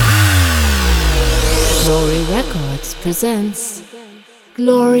Glory Records presents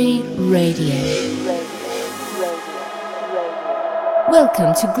Glory Radio.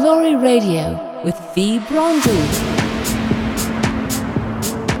 Welcome to Glory Radio with V. Bronzy.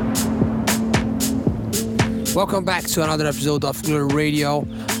 Welcome back to another episode of Glory Radio.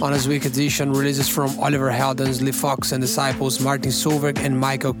 On this week's edition, releases from Oliver Heldens, Lee Fox and Disciples, Martin Solveig and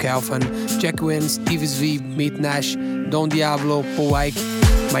Michael Calfan, Jack Wynn, Steve V, Meat Nash, Don Diablo, Paul Ike,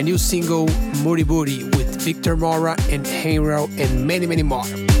 my new single, Moody Booty, with Victor Mora and Henro, and many, many more.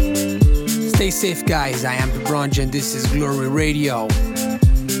 Stay safe, guys. I am the Bronze, and this is Glory Radio.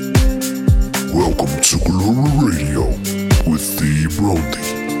 Welcome to Glory Radio with the Brody.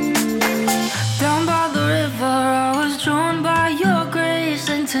 Down by the river, I was drawn by your grace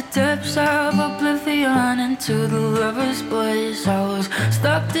into depths of oblivion, into the lover's place. I was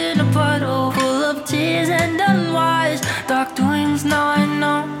stuck in a puddle full of tears and unwise dark doings. Now I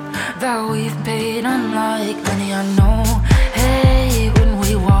know that we've paid unlike any I know. Hey, when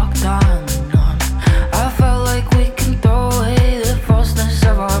we walked on, I felt like we can throw away the falseness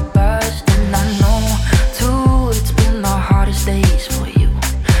of our past. And I know, too, it's been the hardest days for you.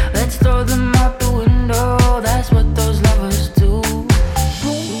 Let's throw them out the window, that's what those lovers do.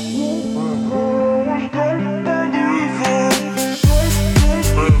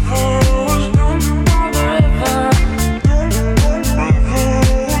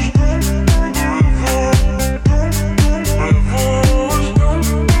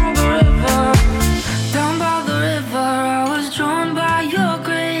 Down by the river, I was drawn by your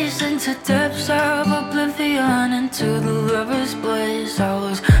grace into depths of oblivion, into the lover's place. I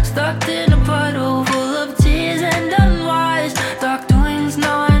was stuck in a puddle full of tears and unwise dark doings.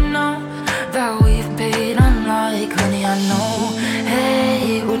 Now I know that we've paid unlike honey. I know,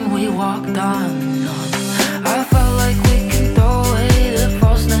 hey, when we walked on, I felt like we can throw away the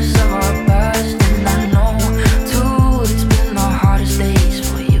falseness of our past. And I know, too, it's been the hardest days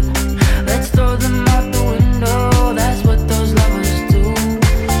for you. Let's throw them out the window, that's what those lovers do.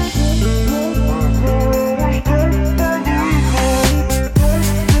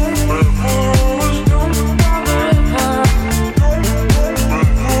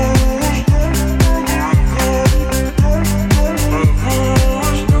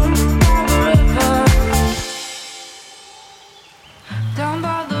 Down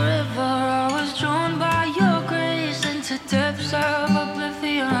by the river, I was drawn by your grace into depths of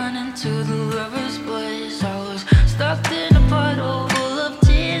oblivion, into the lover's place. I was stuck in a puddle full of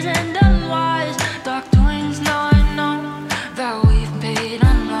tears and unwise dark doings. Now I know that we've paid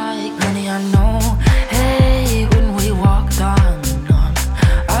unlike honey. I know, hey, when we walked on,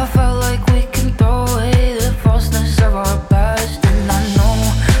 I felt like we can throw away the falseness of our past. And I know,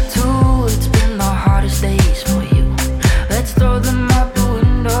 too, it's been the hardest days for you. Let's throw them out the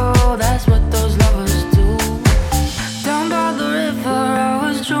window, that's what those lovers do. Down by the river, I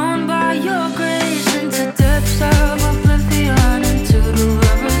was drawn by your grace into depths of oblivion, into the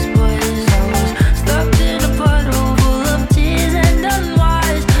lover's place. I was stuck in a puddle full of tears and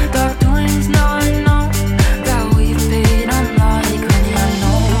unwise dark doings. Now I know that we've paid unlike honey. I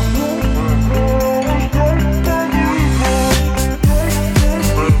know.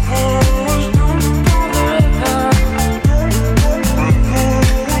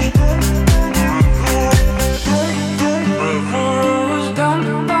 Down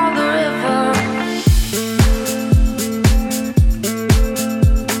by the river.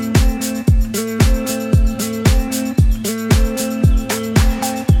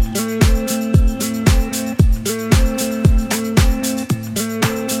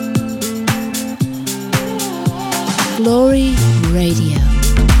 Glory Radio.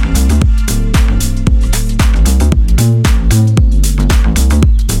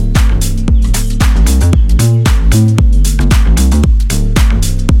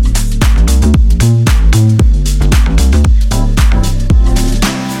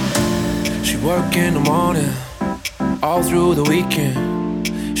 She work in the morning, all through the weekend.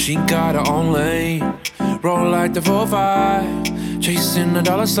 She got her own lane, roll like the 4-5, chasing the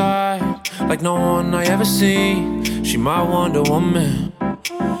dollar sign like no one I ever seen. She my Wonder Woman,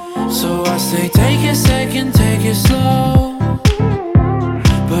 so I say take it second, take it slow.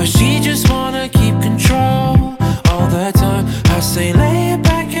 But she just wanna keep control all the time. I say lay it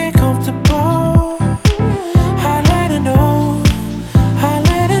back, get comfortable. I let her know, I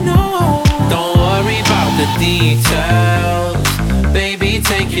let her know. Don't worry about the details, baby,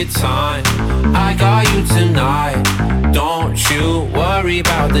 take your time. I got you tonight. Don't you worry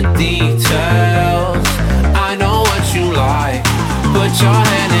about the details. I know what you like, put your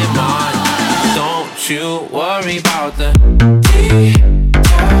hand in mine. Don't you worry about the details.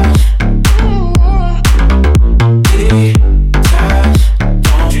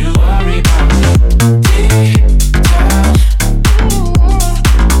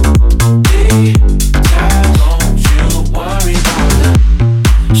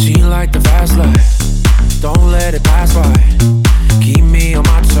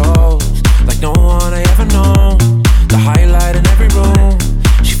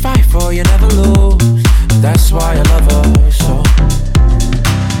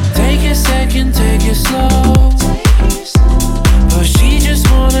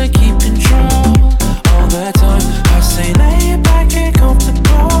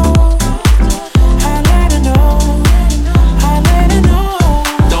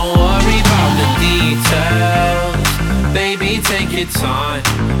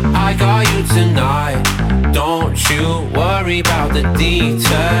 the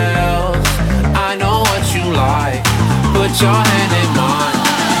details. I know what you like. Put your hand in mine.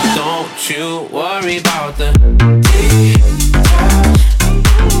 Don't you worry about the details.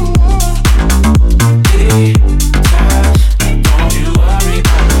 Details. Don't you worry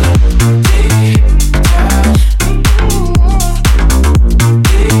about the details.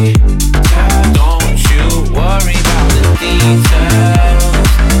 Details. Don't you worry about the details.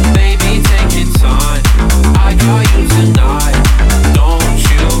 Baby, take your time. I got you tonight. Don't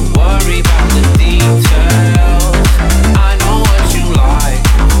you worry about the details. I know what you like.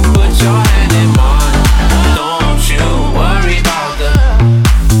 Put your hand in mine. Don't you worry about the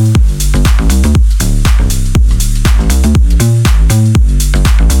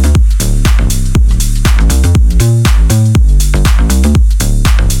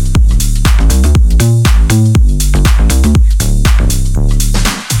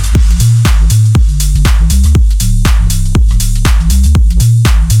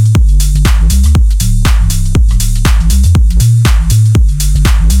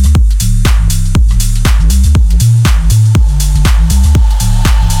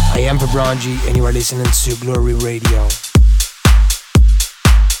Branji, and you are listening to Glory Radio.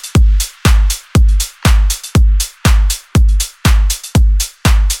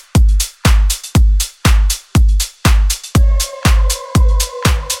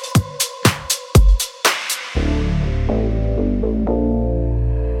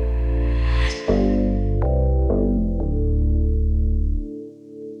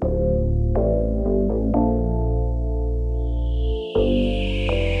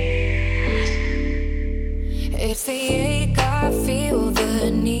 It's the ache, I feel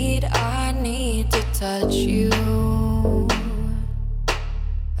the need, I need to touch you.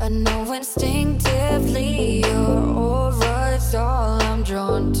 I know instinctively your aura's all I'm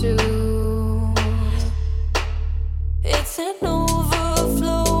drawn to. It's an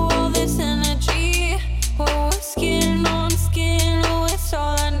overflow, all this energy. Oh, we're skin on skin, oh, it's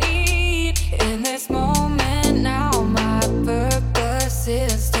all I need. In this moment now, my purpose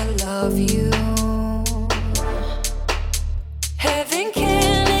is to love you. Heaven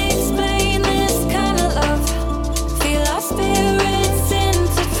can't explain this kind of love. Feel our spirits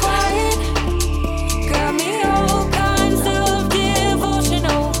intertwine. Got me all kinds of devotion.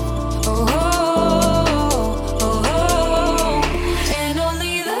 Oh, oh, oh, oh. And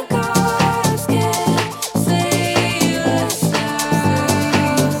only the gods can save us now.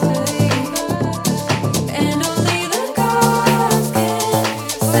 And only the gods can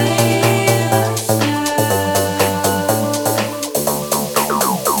save us now.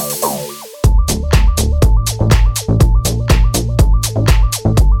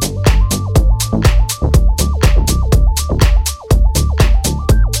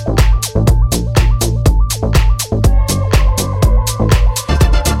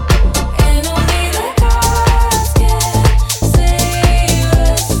 And only the gods can save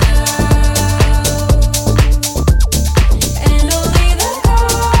us now. And only the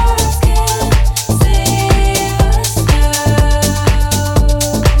gods can save us now.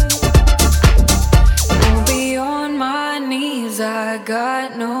 Won't be on my knees, I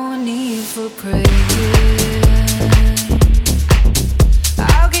got no need for prayer.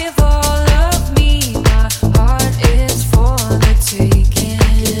 I'll give all of me, my heart is for the taking.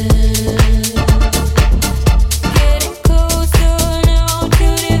 Getting closer now to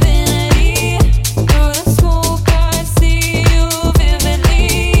divinity. Through the smoke I see you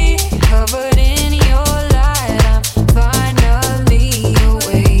vividly. Covered in your light, I'm finally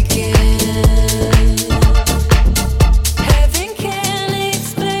awakened. Heaven can't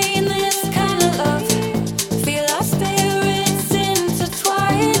explain this kind of love. Feel our spirits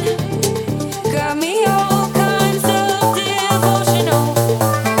intertwine. Got me all kinds of devotion. Oh,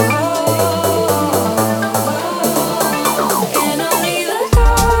 and only the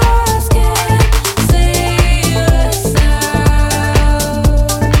gods can save us now.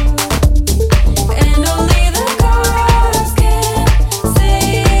 And only the gods can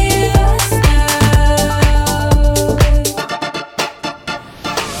save us now.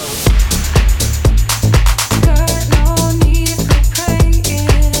 Got no need for praying.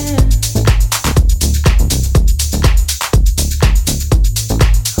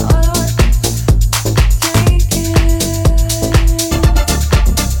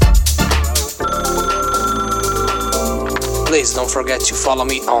 Please don't forget to follow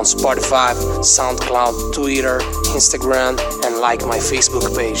me on Spotify, SoundCloud, Twitter, Instagram, and like my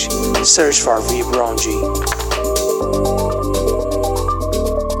Facebook page. Search for V Branji.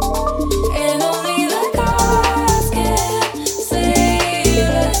 And only the gods can save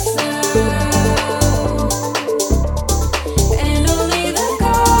us now. And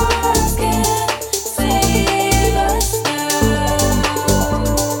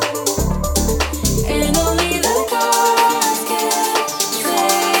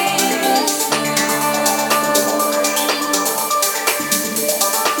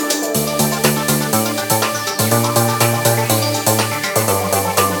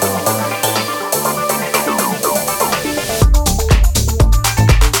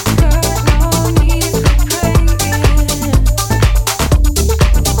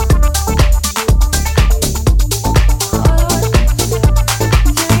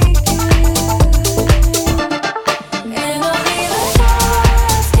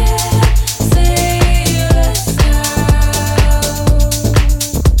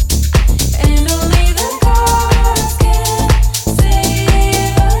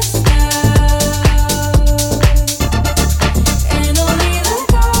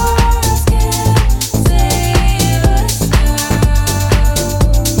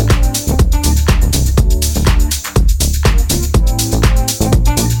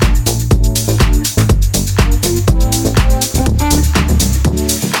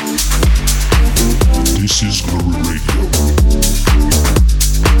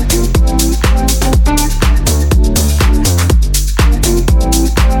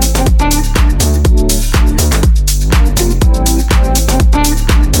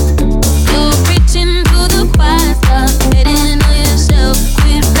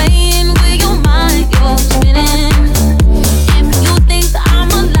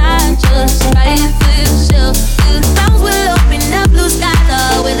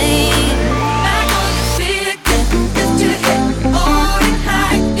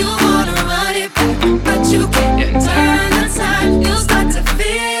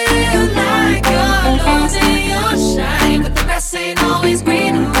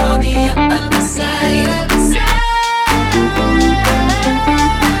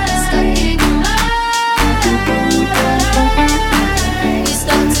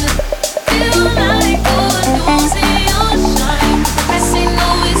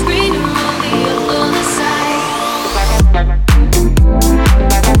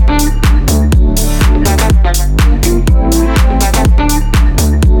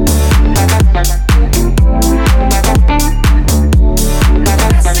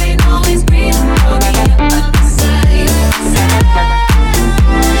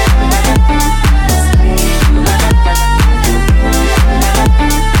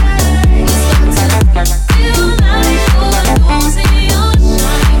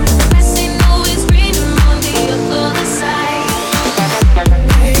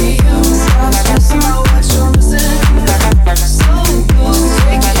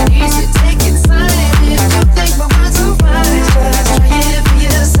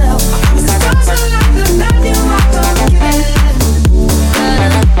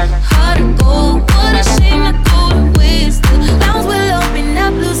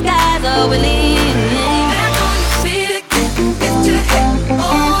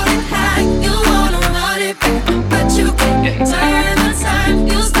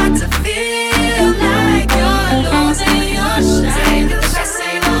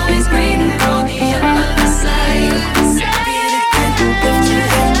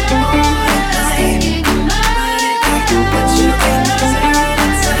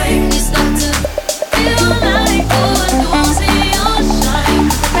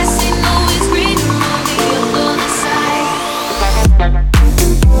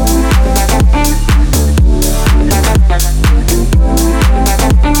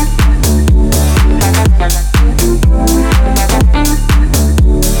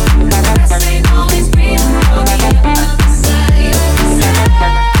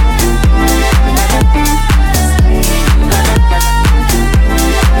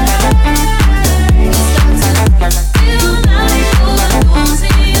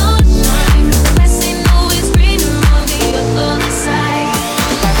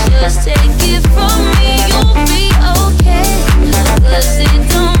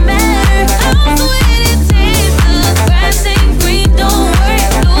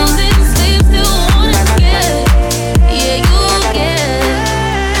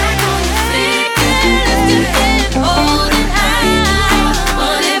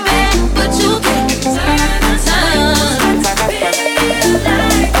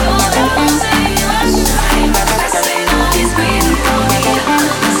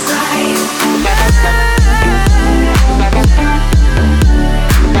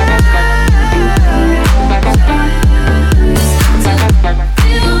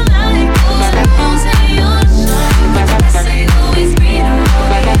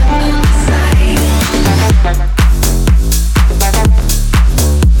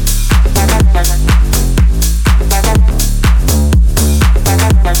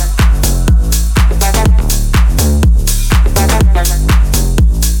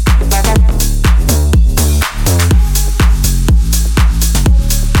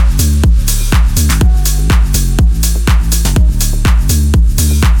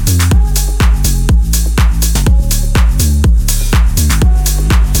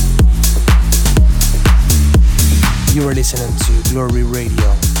You're listening to Glory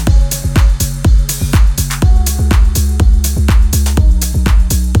Radio.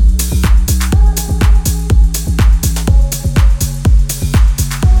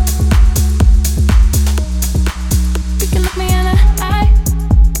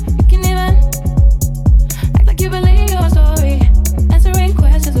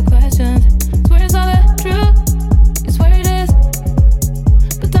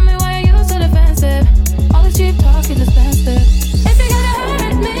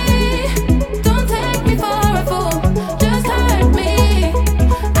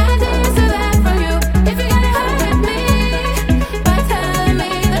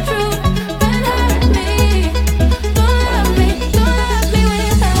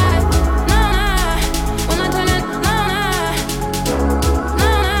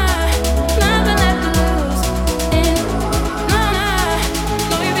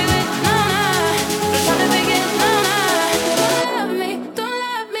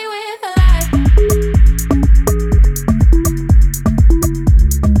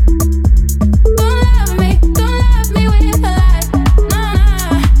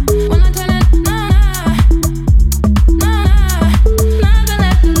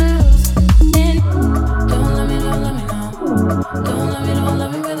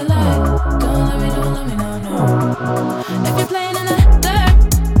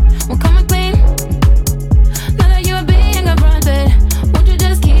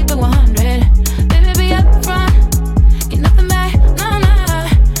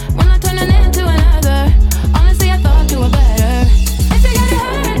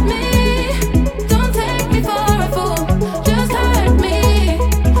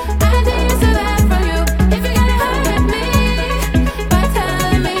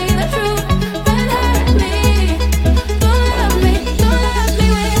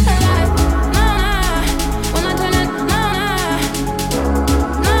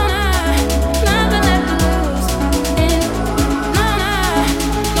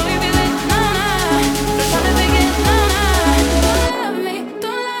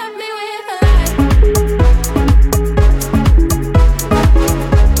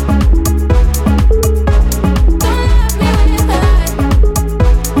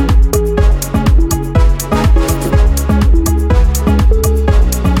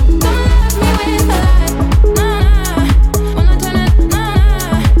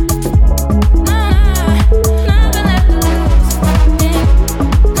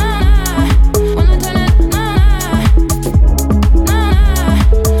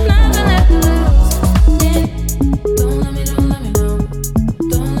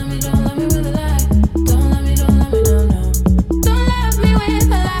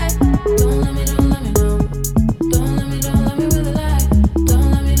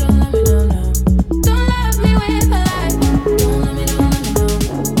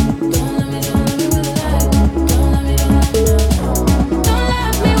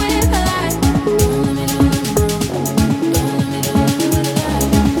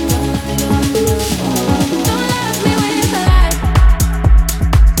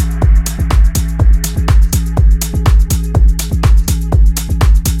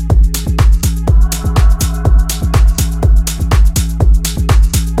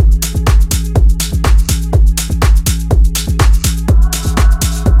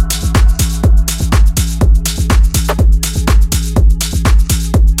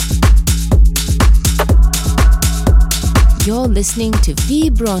 Listening to V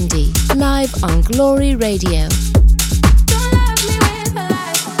Brondi live on Glory Radio.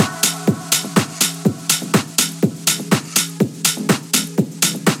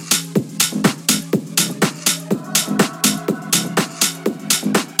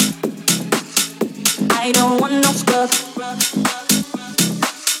 I don't want no scrub.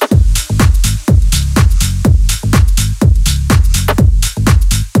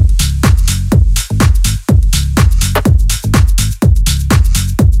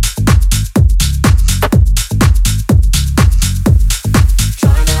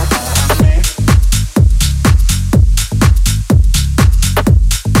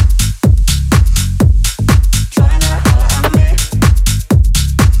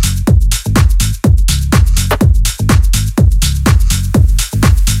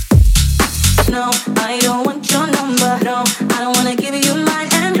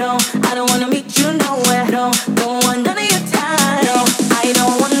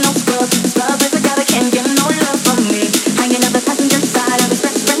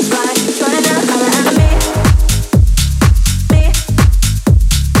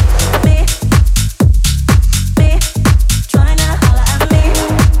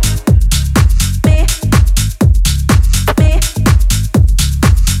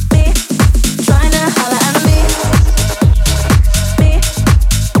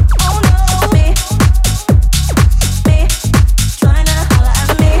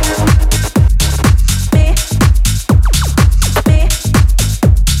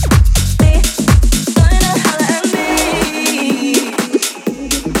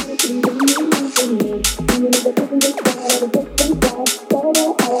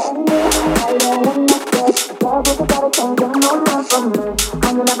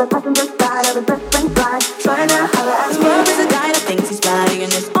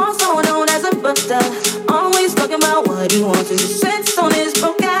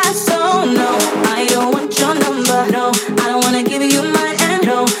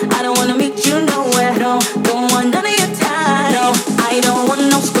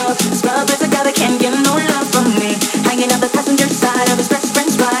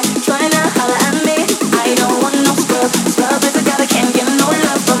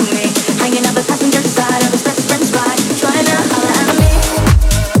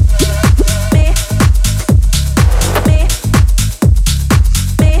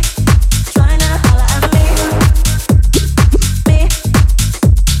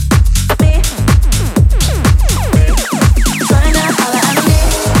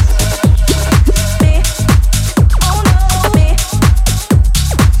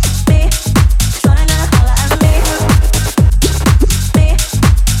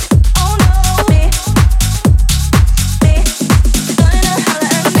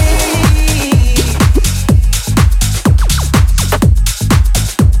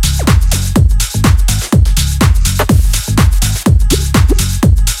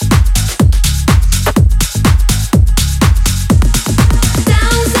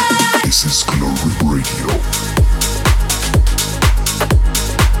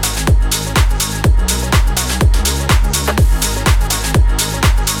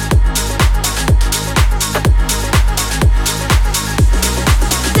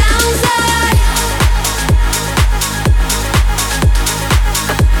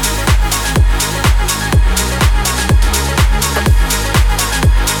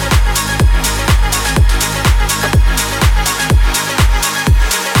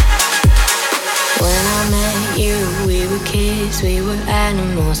 kids, we were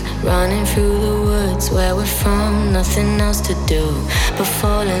animals, running through the woods where we're from, nothing else to do but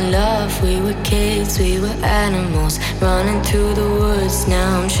fall in love. We were kids, we were animals, running through the woods.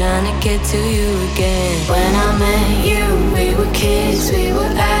 Now I'm trying to get to you again. When I met you, we were kids, we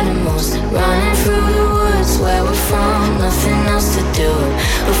were animals, running through the woods where we're from, nothing else to do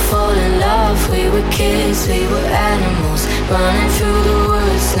but fall in love. We were kids, we were animals, running through the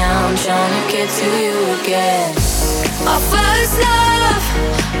woods. Now I'm trying to get to you again. Our first love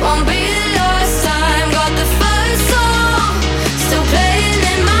won't be the last time. Got the first song still playing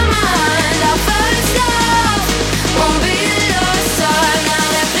in my mind. Our first love won't be the last time. Now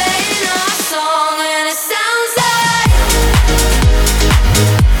they're playing our song and it sounds like now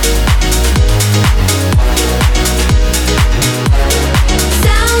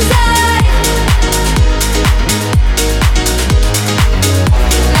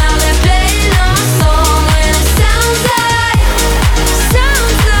they're playing our song and it sounds like now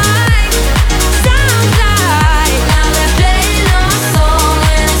they're playing our song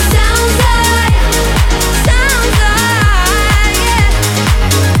and it sounds like yeah.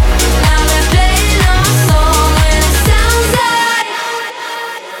 Now they're playing our song and it sounds like.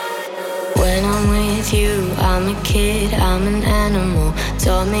 When I'm with you, I'm a kid, I'm an animal.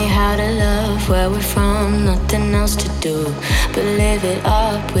 Taught me how to love where we're from, nothing else to do but live it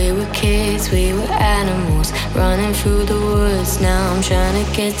up. We were kids, we were animals, running through the woods. Now I'm trying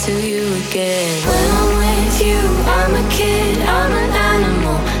to get to you again. When I'm with you, I'm a kid, I'm an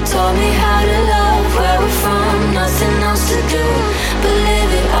animal. Taught me how to love where we're from, nothing else to do but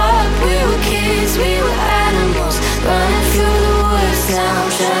live it up. We were kids, we were animals, running through the woods. Now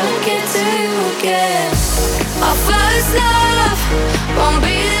I'm trying to get to you again. Our first love won't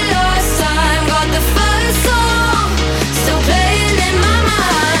be the last time. Got the first song still playing in my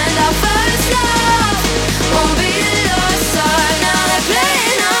mind. Our first love won't be the last time. Now they're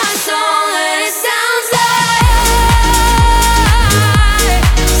playing our song and it sounds like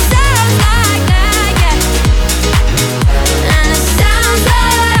that, yeah. And it sounds like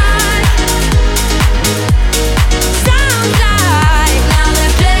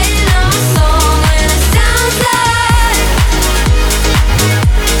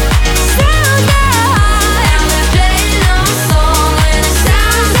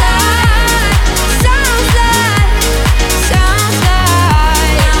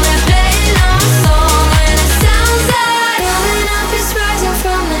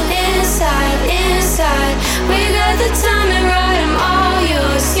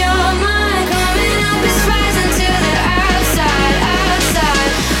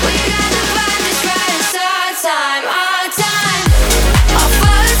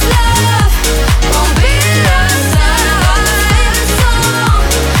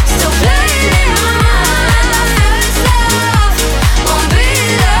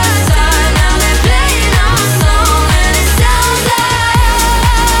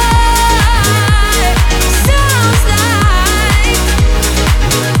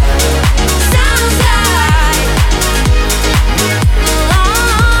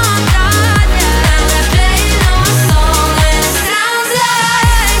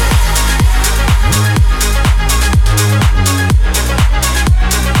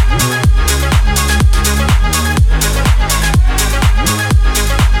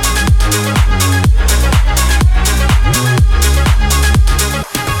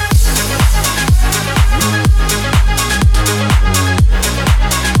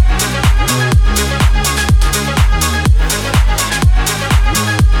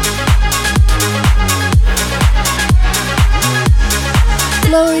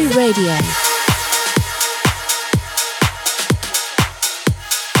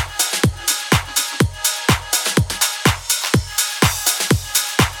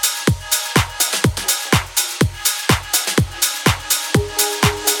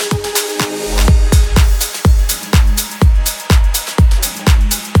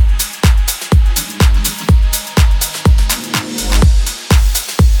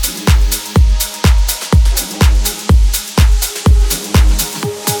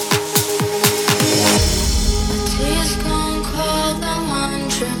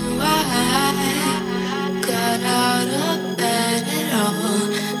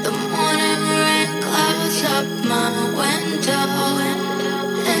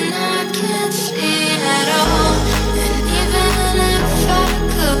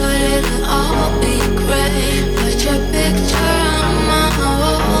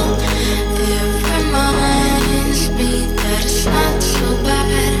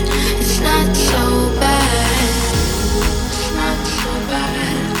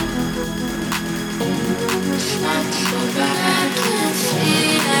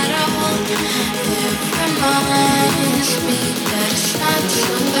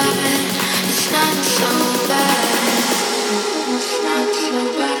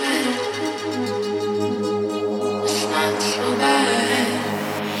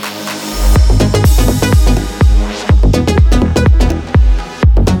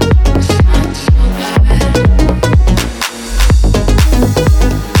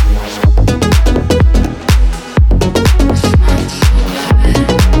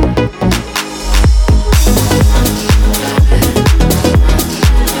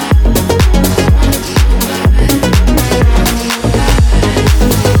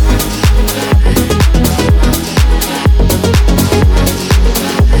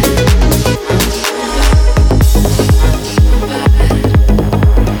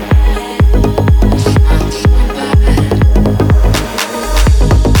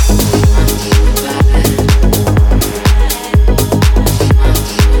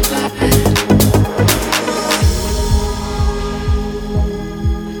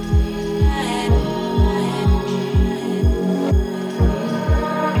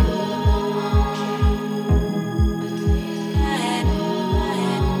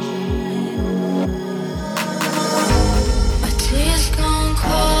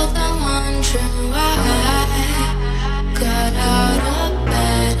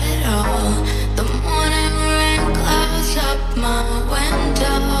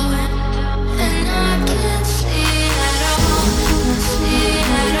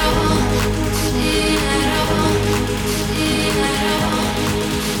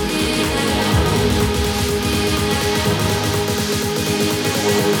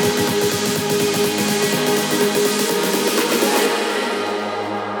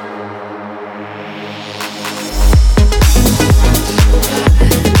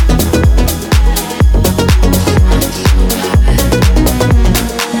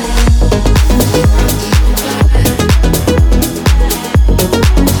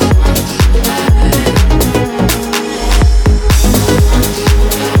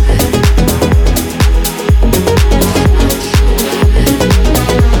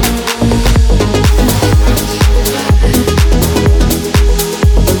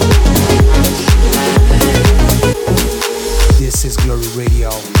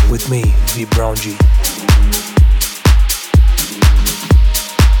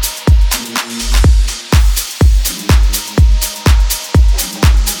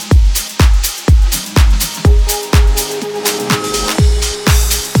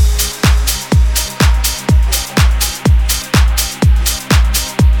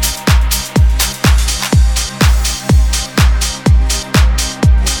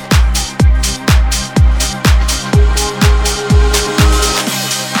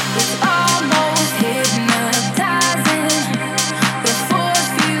Almost hypnotized.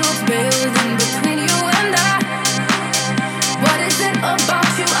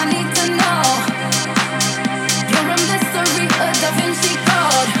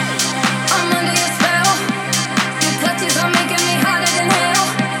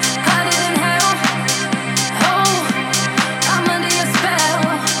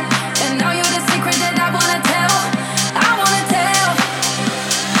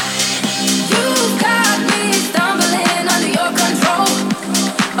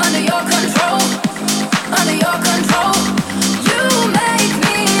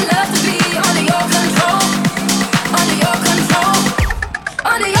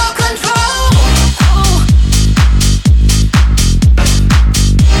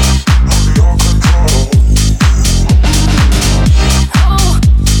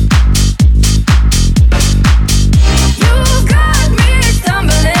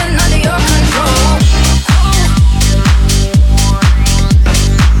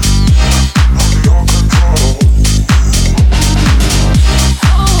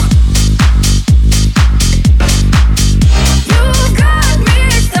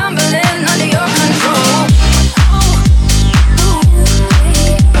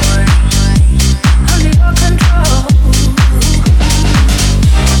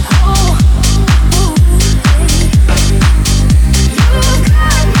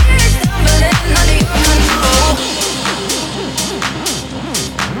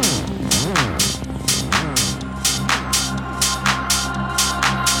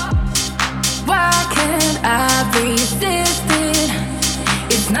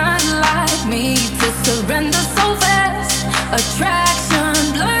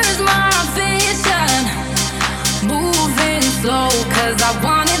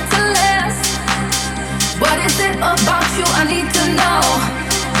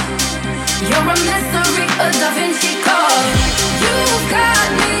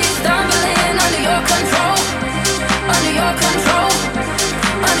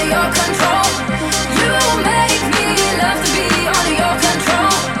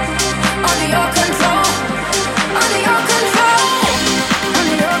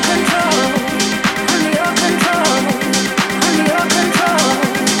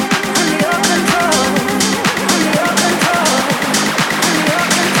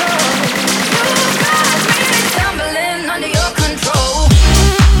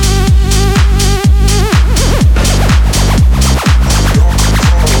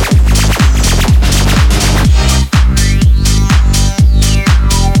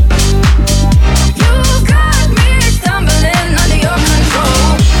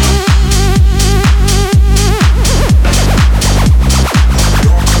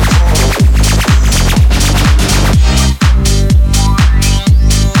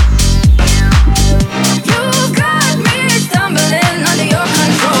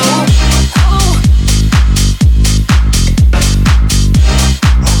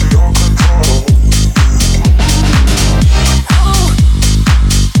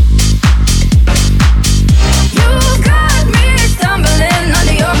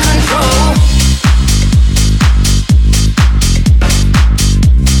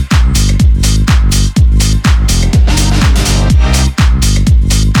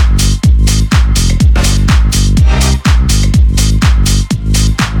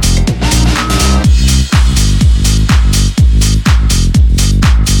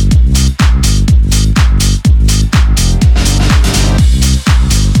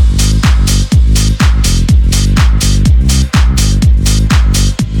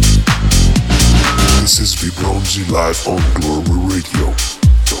 live on Glory Radio.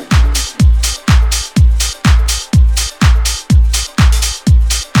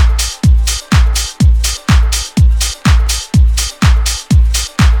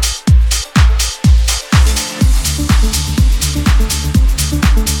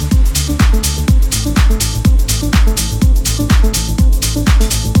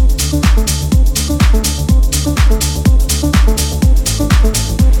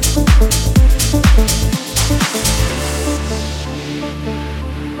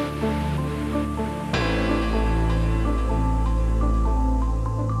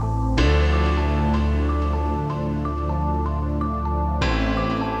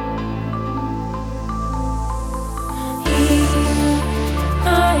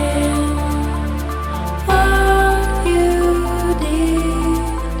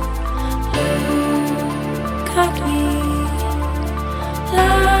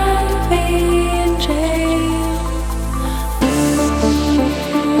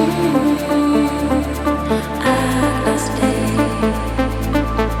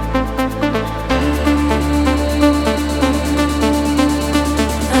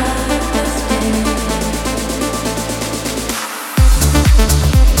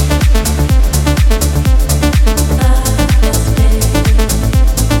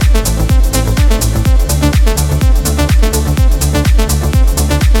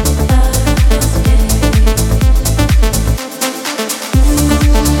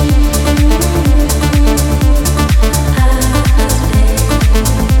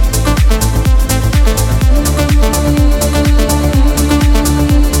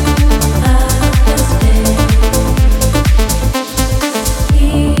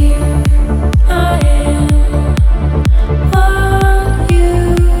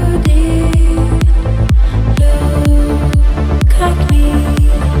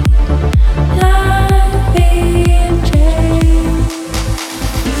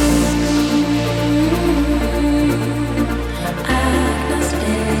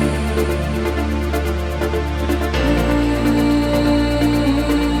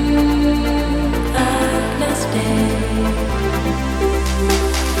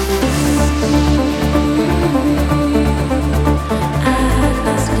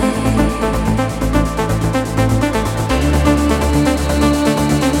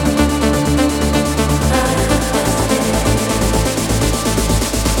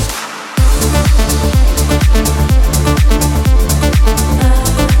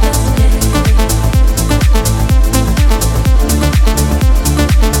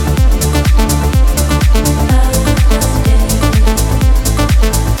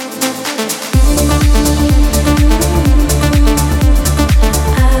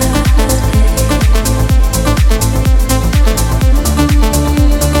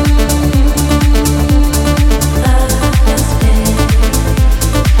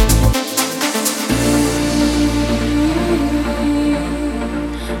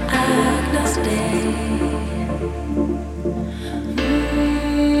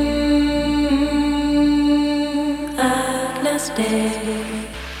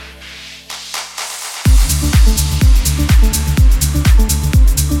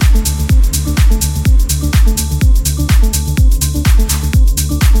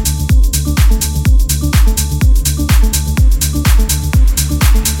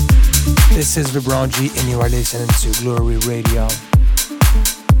 This is Vibranji and you are listening to Glory Radio.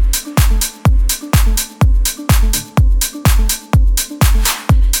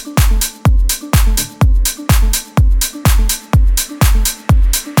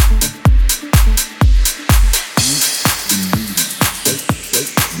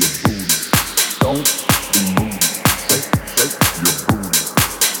 Don't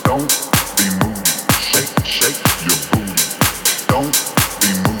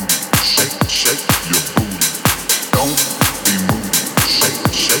be moved.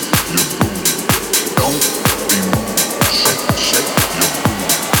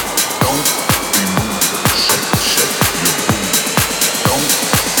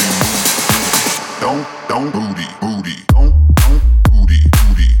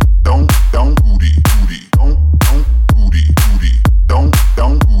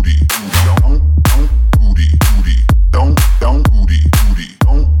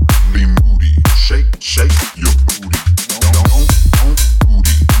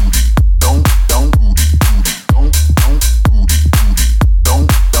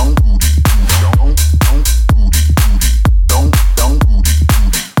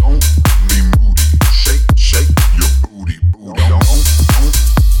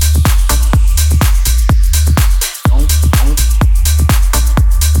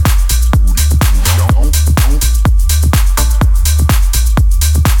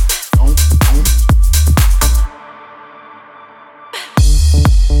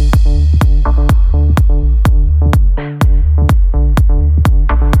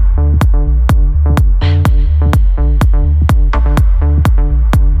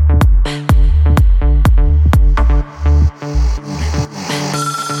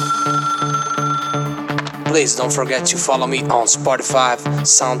 Please don't forget to follow me on Spotify,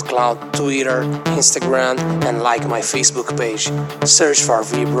 SoundCloud, Twitter, Instagram, and like my Facebook page. Search for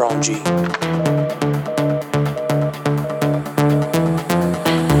Vibronji.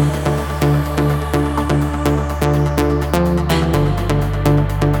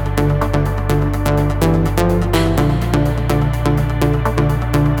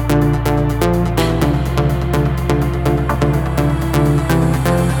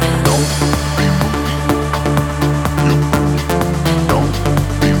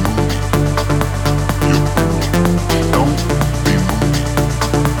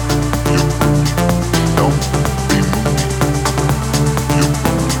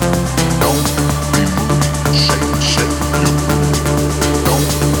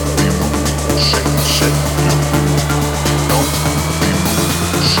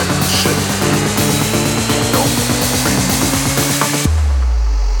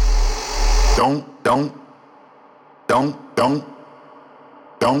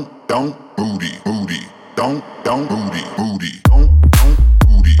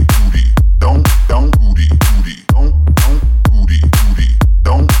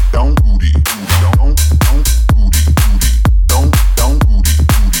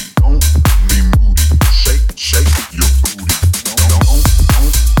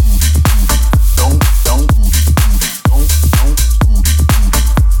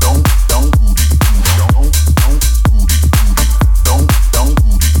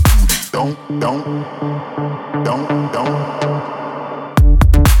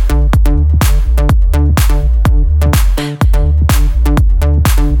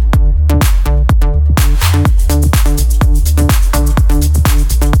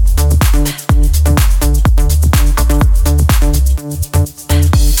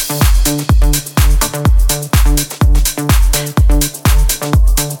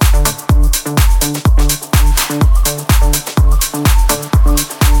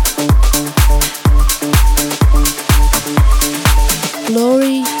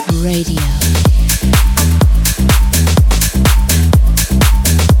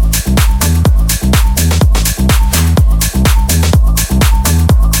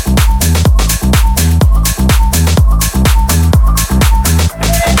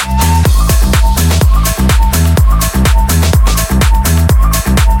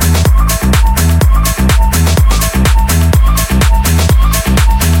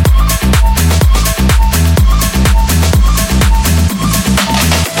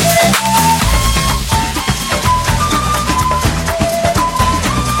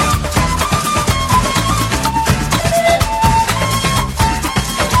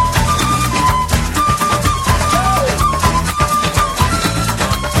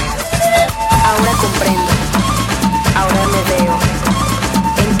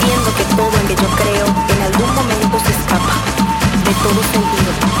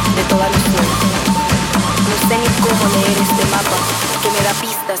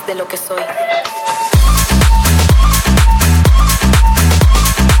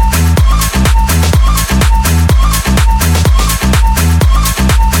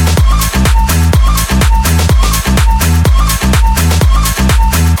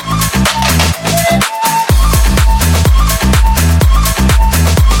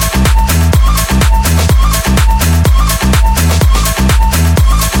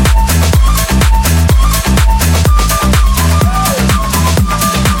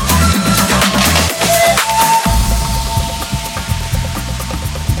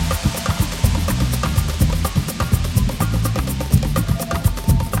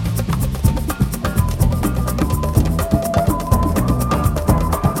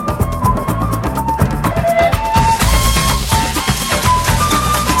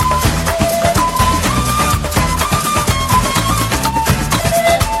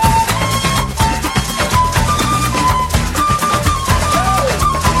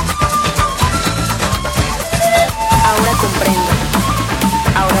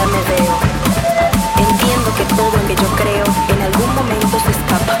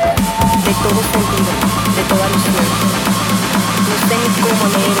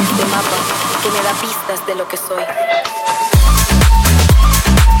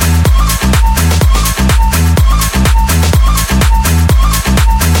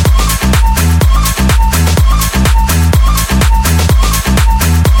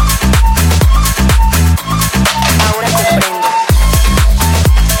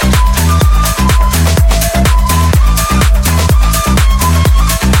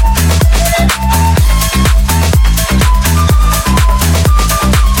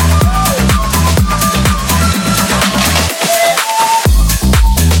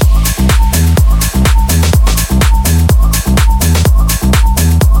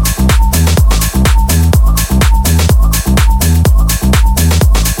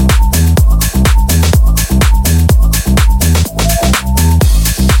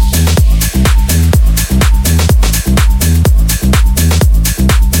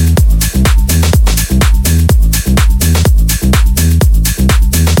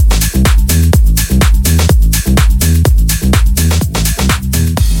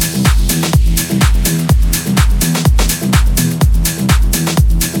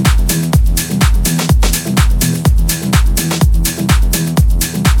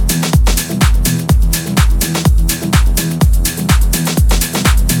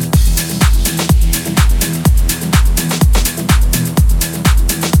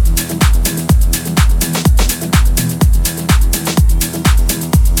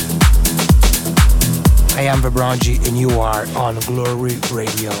 I'm Vibranji and you are on Glory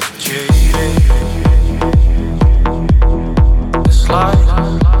Radio. This light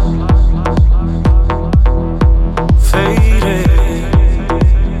faded,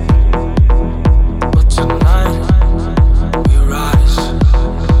 but tonight we rise,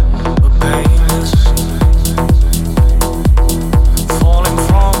 we're painless, falling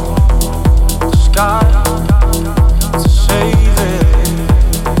from the sky to save it.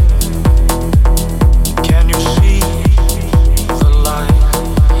 Can you see the light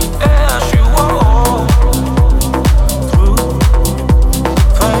as you walk through the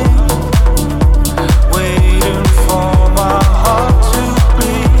pain, waiting for my heart to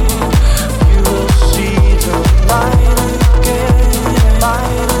bleed? You will see the light again,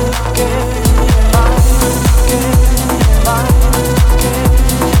 light again, light again, light again,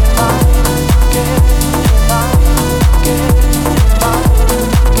 light again, light again, light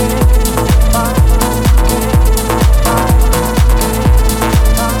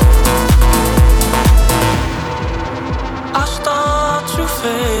I start to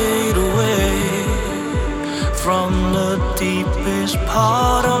fade away from the deepest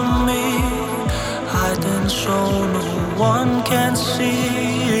part of me, hiding so no one can see.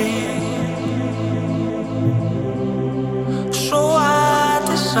 So I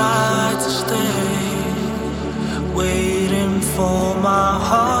decide to stay, waiting for my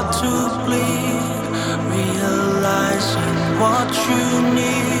heart to bleed, realizing what you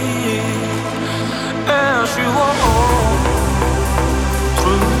need as you walk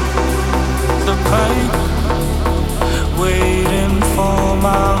through the pain, waiting for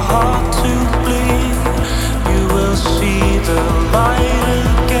my heart to bleed. You will see the light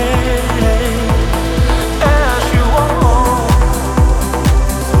again as you walk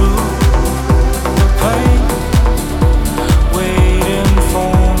through the pain, waiting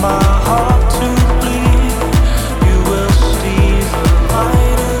for my heart to bleed. You will see the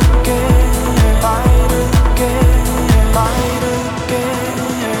light again, light again, light again,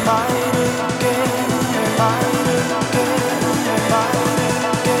 light again, light again, light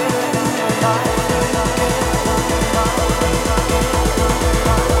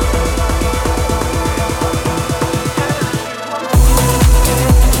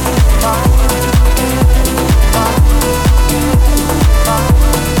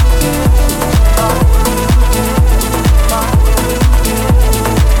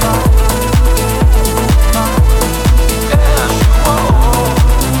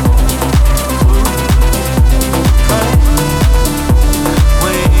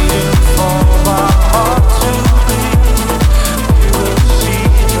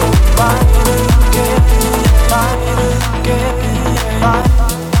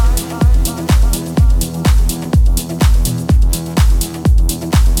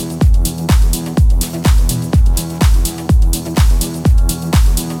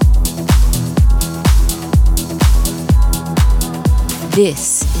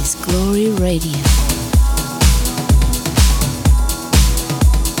This is Glory Radio.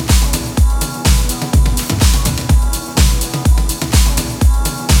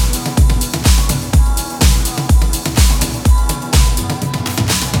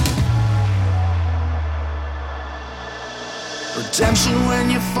 Redemption when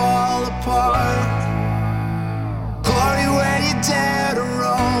you fall apart, glory when you dare to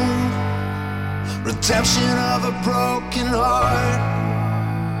roam, redemption of a broken heart.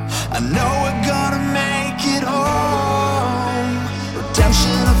 I know we're gonna make it home.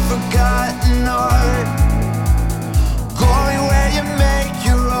 Redemption of forgotten art, glory where you make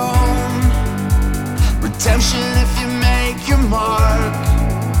your own, redemption if you make your mark.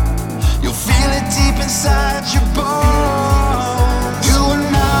 You'll feel it deep inside your bones. You are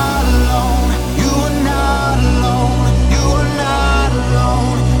not alone. You are not alone. You are not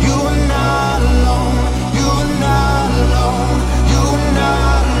alone. You are not alone. You are not alone. You are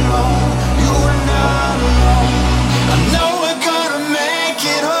not alone. You are not alone. I know we're gonna make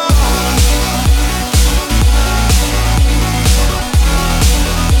it home.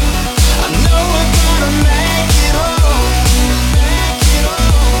 I know we're gonna make it home. Make it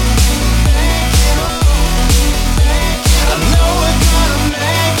home. Make it home. I know we're gonna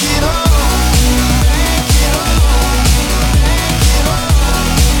make it home. Make it home. Make it home.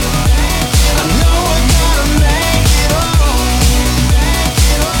 I know we're gonna make it home. Make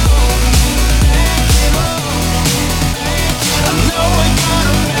it home. Make it home. I know we're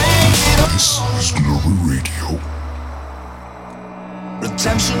gonna make it home. This is Glory Radio.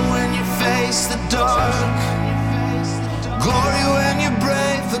 Redemption when you face the dark, glory when you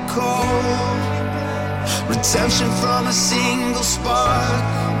brave the cold, redemption from a single spark.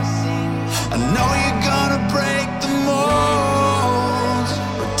 I know you're gonna break the mold.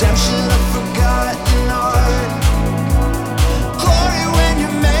 Redemption of forgotten art. Glory when you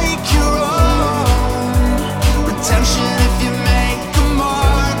make your own. Redemption if you make a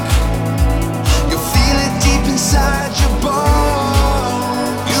mark. You'll feel it deep inside your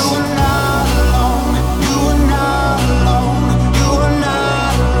bones. You are not alone. You are not alone. You are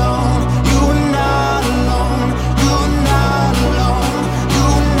not alone. You are not alone. You are not alone. You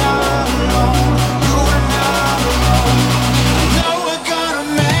are not alone. You are not alone. I know we're gonna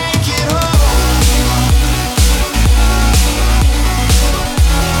make it home.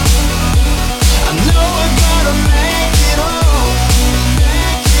 I know we're gonna make it home.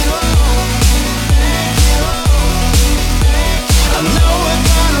 Make it home. Make it home. I know we're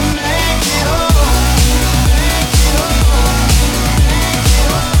gonna make it home. Make it home. Make it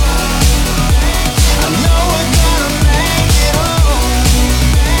home. I know we're gonna make it home.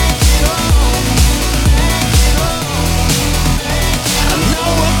 Make it home. Make it home. I know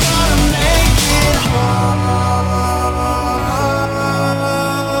we're gonna make it home.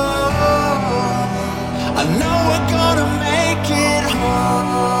 I know we're gonna make it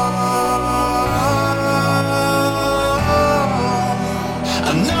home.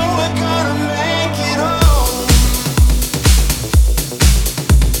 I know we're gonna make it home.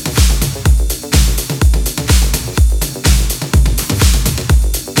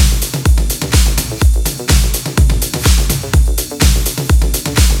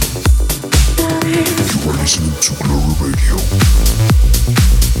 You are listening to Glory Radio.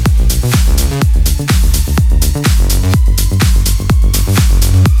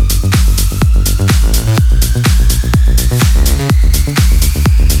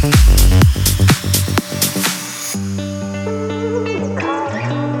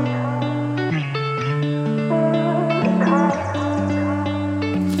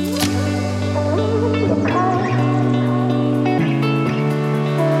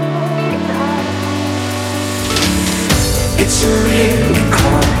 It's a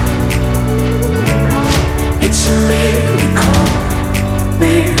miracle. It's a miracle.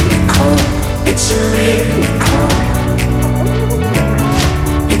 Miracle. It's a miracle.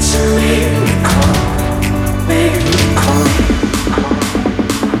 It's a miracle. Miracle.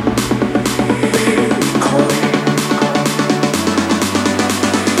 Miracle.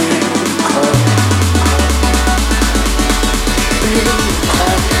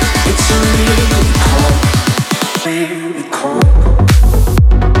 Miracle. It's a miracle. Miracle.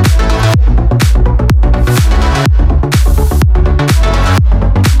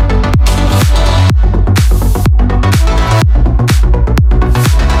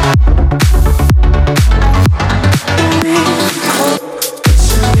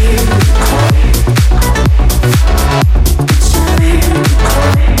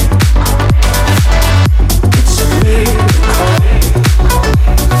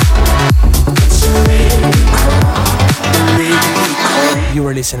 You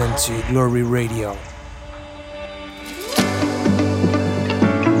are listening to Glory Radio.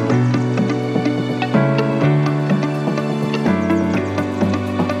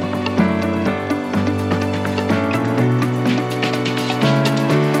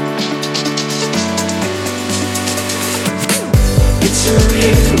 It's a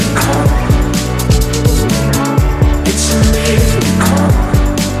miracle. It's a miracle.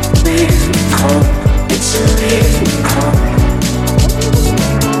 Miracle. It's a miracle.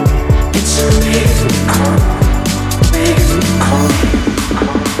 It's a miracle. Miracle.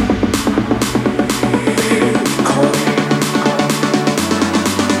 Miracle.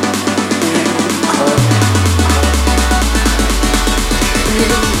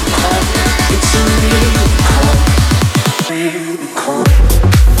 Miracle. It's a miracle. Miracle.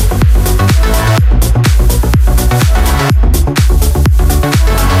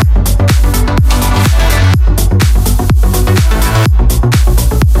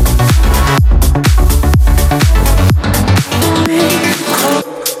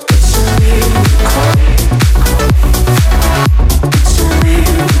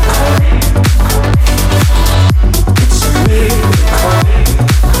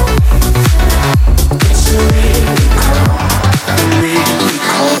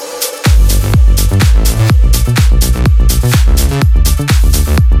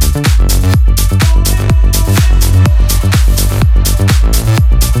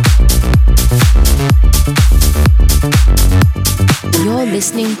 You're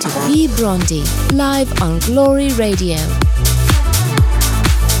listening to V. Brondi, live on Glory Radio.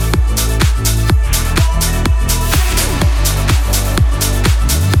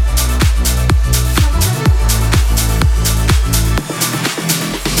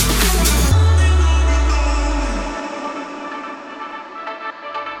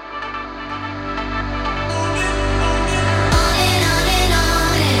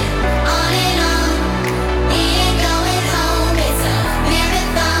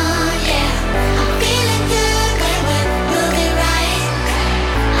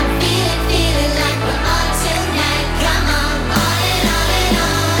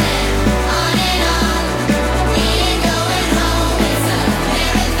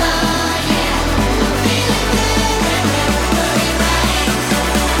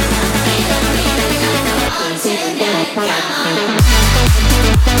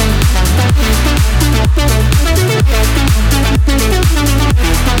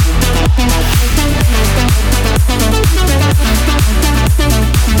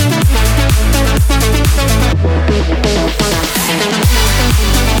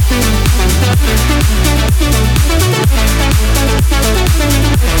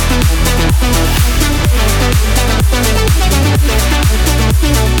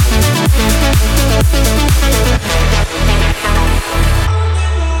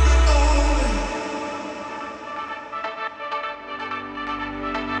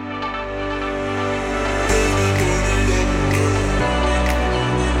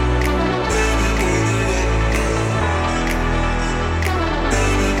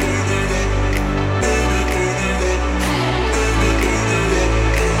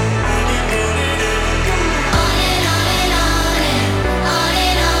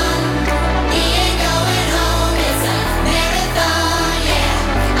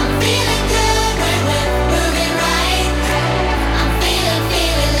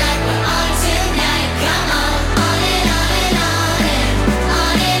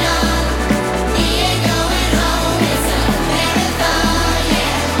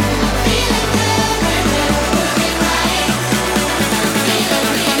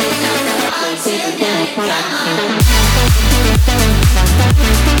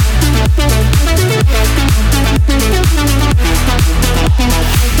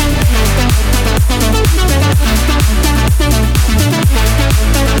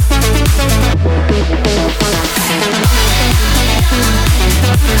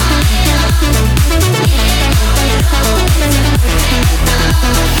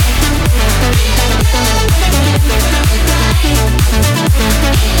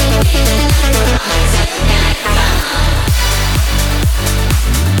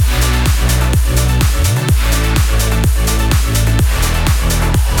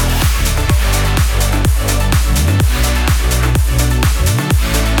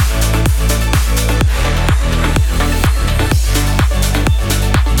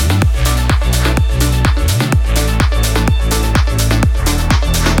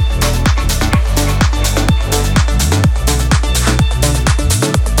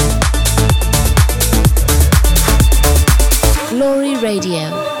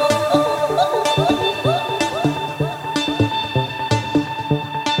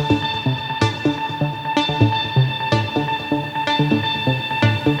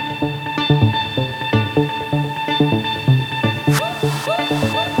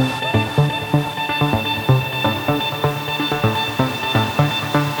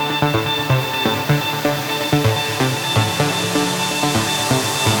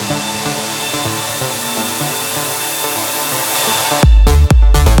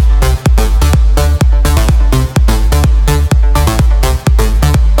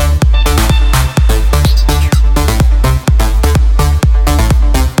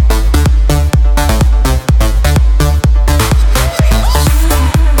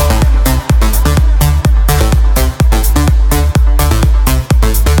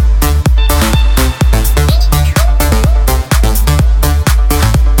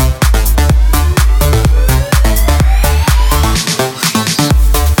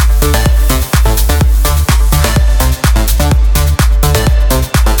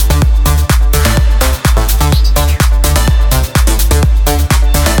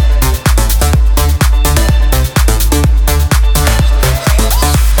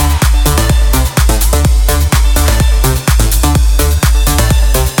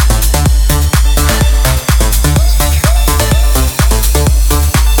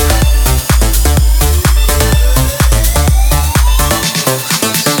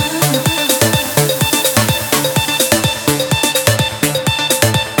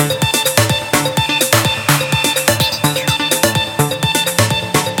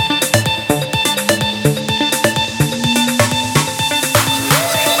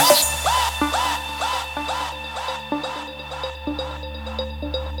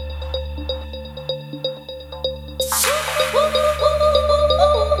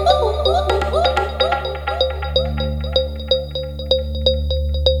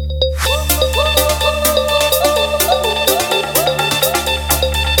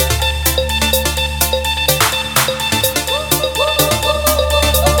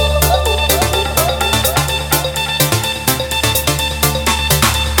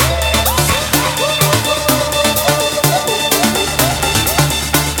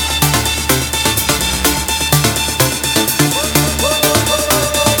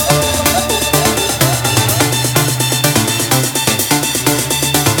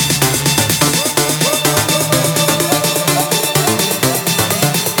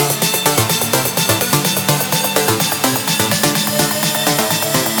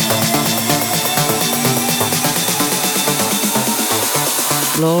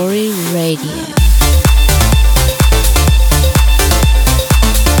 Glory Radio.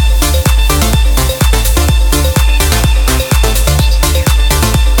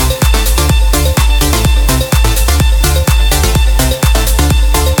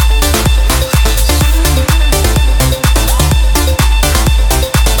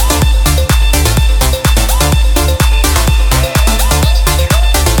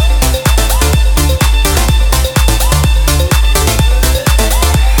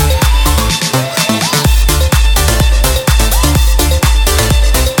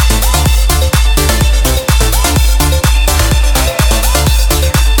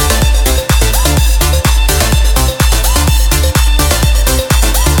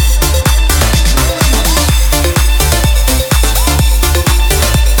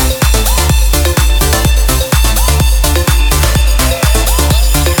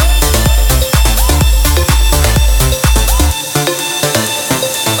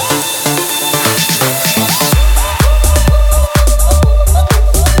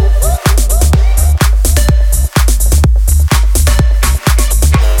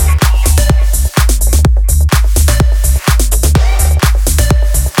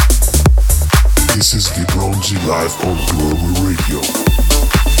 Live on Glory Radio.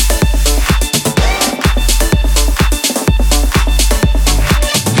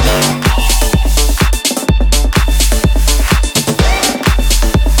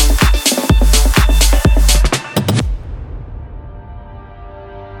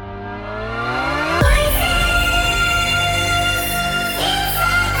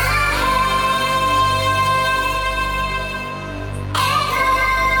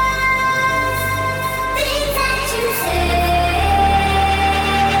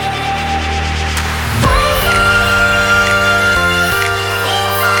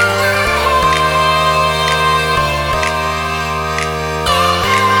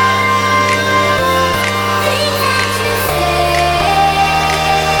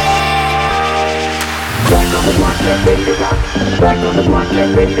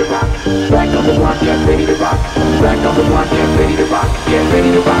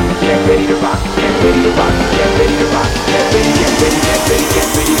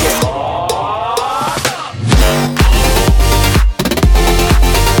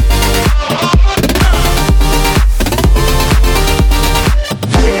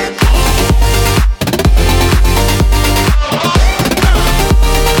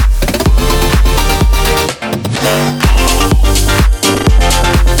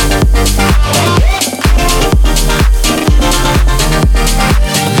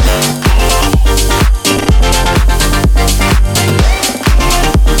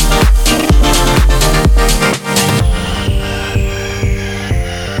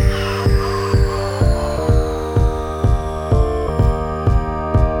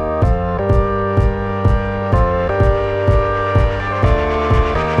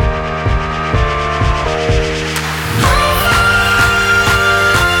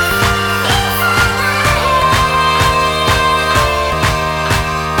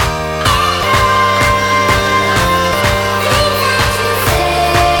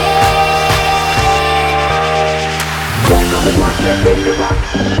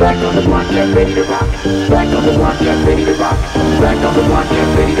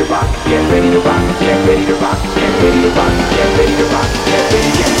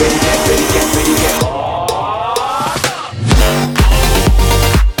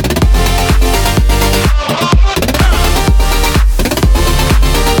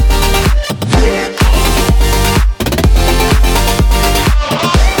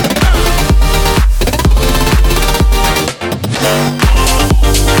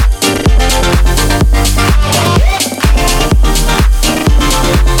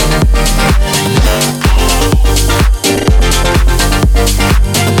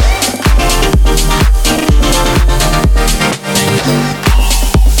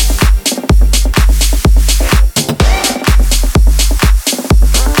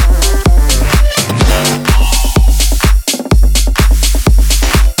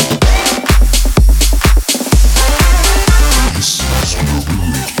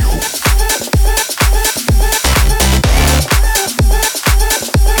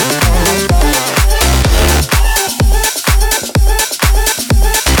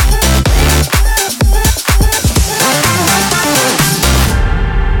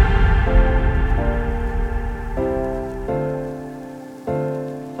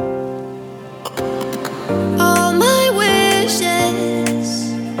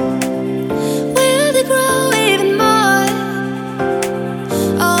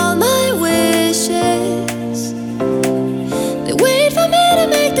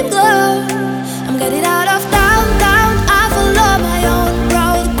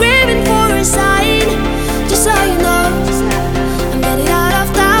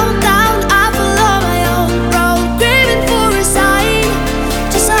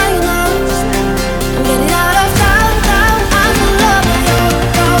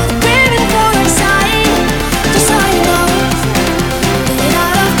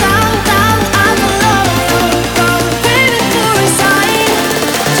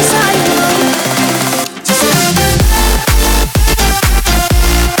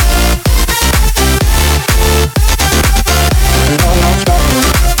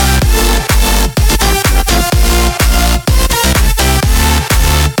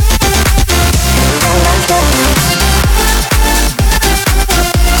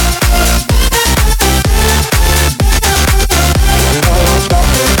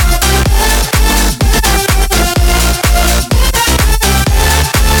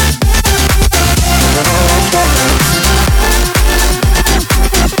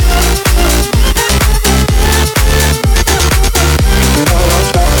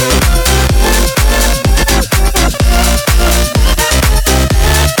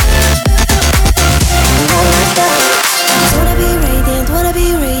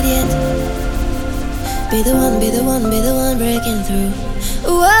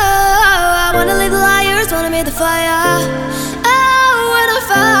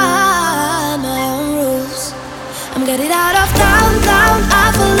 getting out of town, town.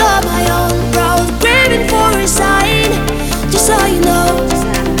 I follow my own road, craving for a sign, just so you know.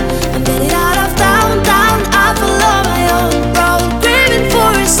 I'm getting out of town, town. I follow my own road, craving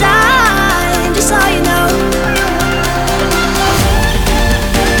for a sign, just so you know.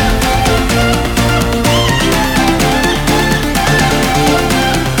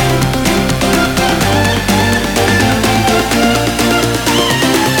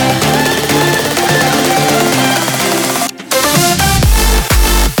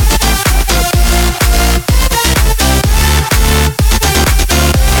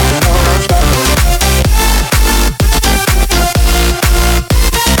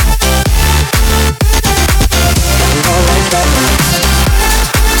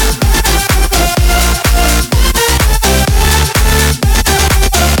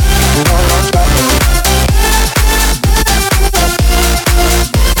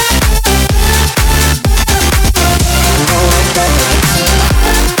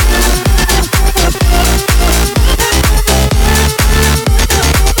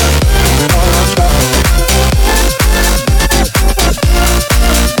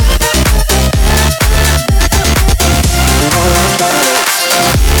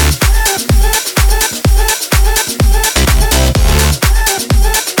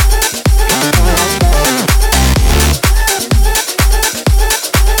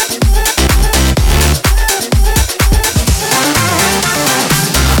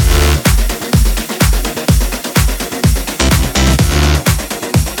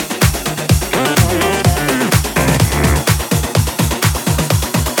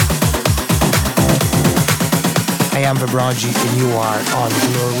 I am Vibranji and you are on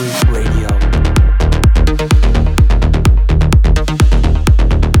Glory Radio.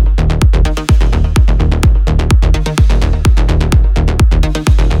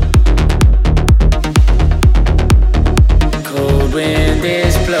 Cold wind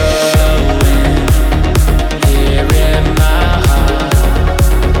is blowing here in my heart.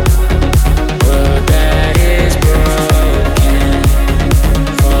 World that is broken,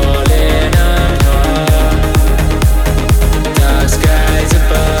 falling apart. Dark skies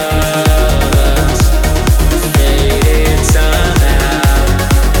above us.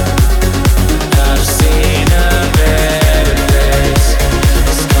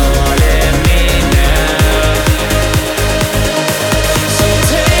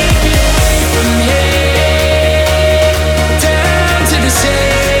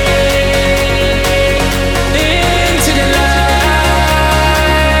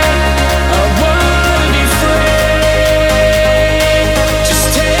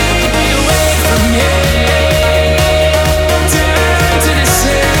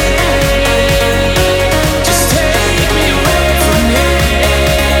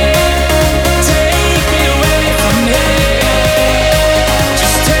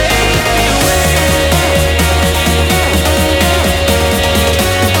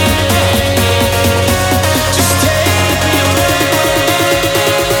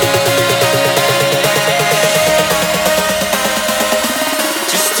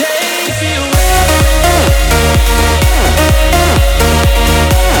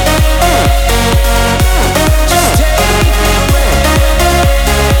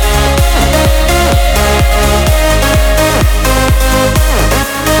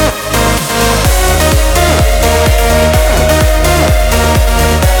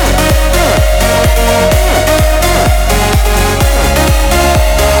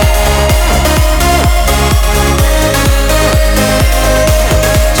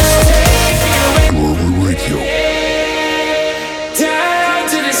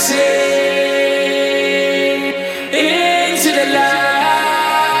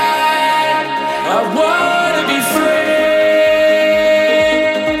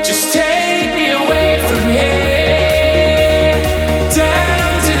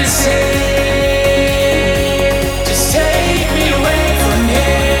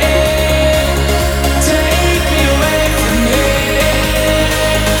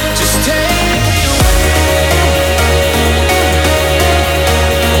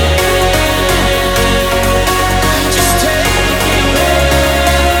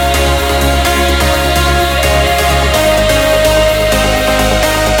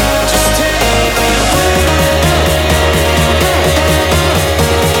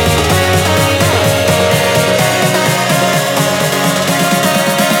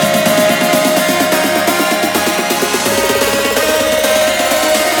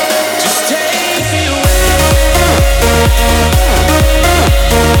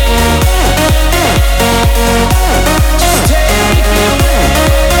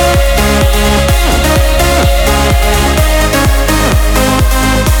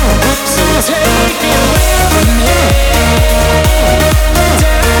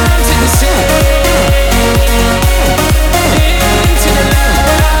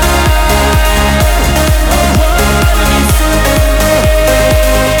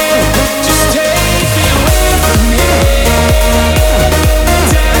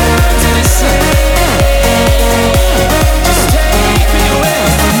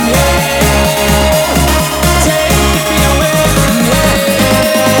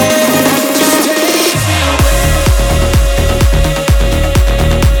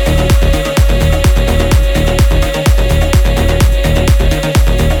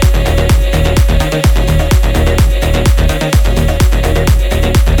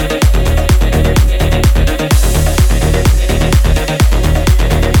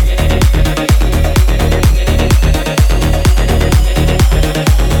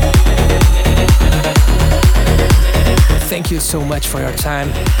 Thank you so much for your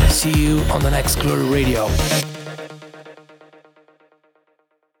time. See you on the next Glory Radio.